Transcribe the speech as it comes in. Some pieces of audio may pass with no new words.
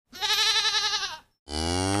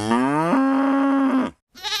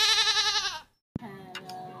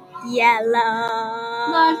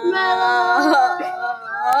Yellow. Marshmallow.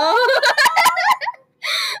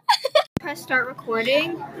 Press start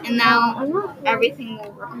recording, and now everything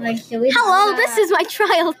will record. Hello, this is my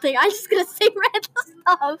trial thing. I'm just gonna say random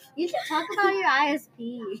stuff. You should talk about your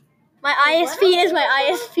ISP. My ISP is my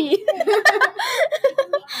ISP.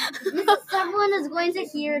 Someone is going to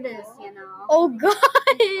hear this, you know. Oh God.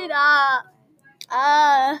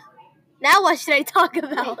 Now what should I talk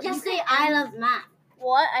about? Just say I love math.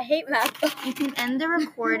 What? I hate math. You can end the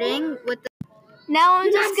recording with the. Now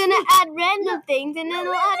I'm just gonna add random things, and then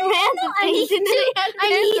I'll add random things, and then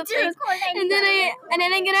I'm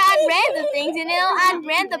gonna add random things, and then I'll add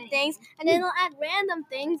random things, and then I'll add random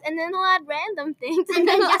things, and then I'll add random things, and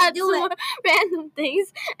then I'll add some more random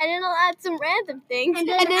things, and then I'll add some random things, and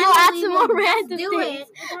then I'll add some more random things,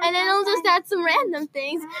 and then I'll just add some random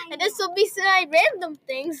things, and this will be some random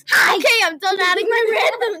things. Okay, I'm done adding my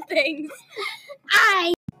random things.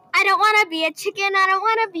 I don't want to be a chicken, I don't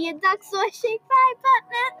want to be a duck, so I shake my butt.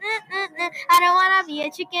 I don't want to be a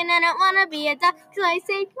chicken, I don't want to be a duck, so I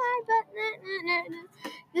shake my butt.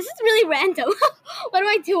 This is really random. What am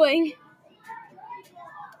I doing?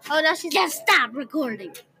 Oh, now she's Just stop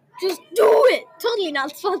recording. just do it. Totally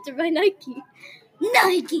not sponsored by Nike.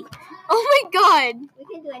 Nike. Oh my God. We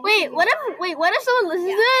can do anything. What if someone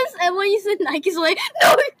listens to this and when you said Nike's like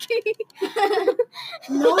Nike?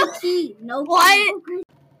 No key. No key. What?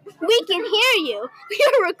 We can hear you. We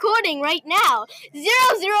are recording right now.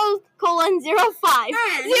 00:05.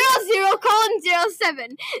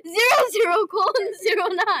 00:07.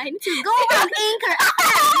 00:09. To go on Anchor.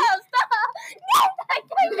 Stop!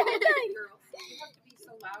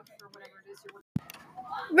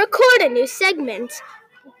 Record a new segment.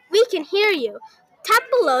 We can hear you. Tap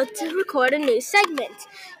below to record a new segment.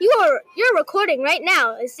 You're recording right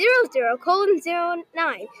now.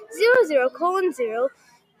 00:09. 00:014.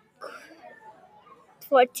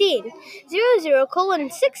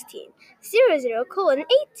 00:16.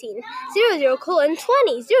 00:18.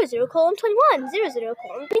 00:20. 00:21.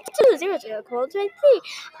 00:22. 00:23.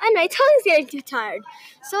 And my tongue's getting too tired.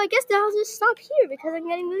 So I guess I'll just stop here because I'm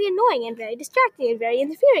getting really annoying and very distracting and very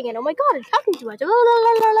interfering. And oh my God, I'm talking too much.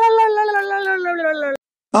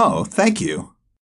 Oh, thank you.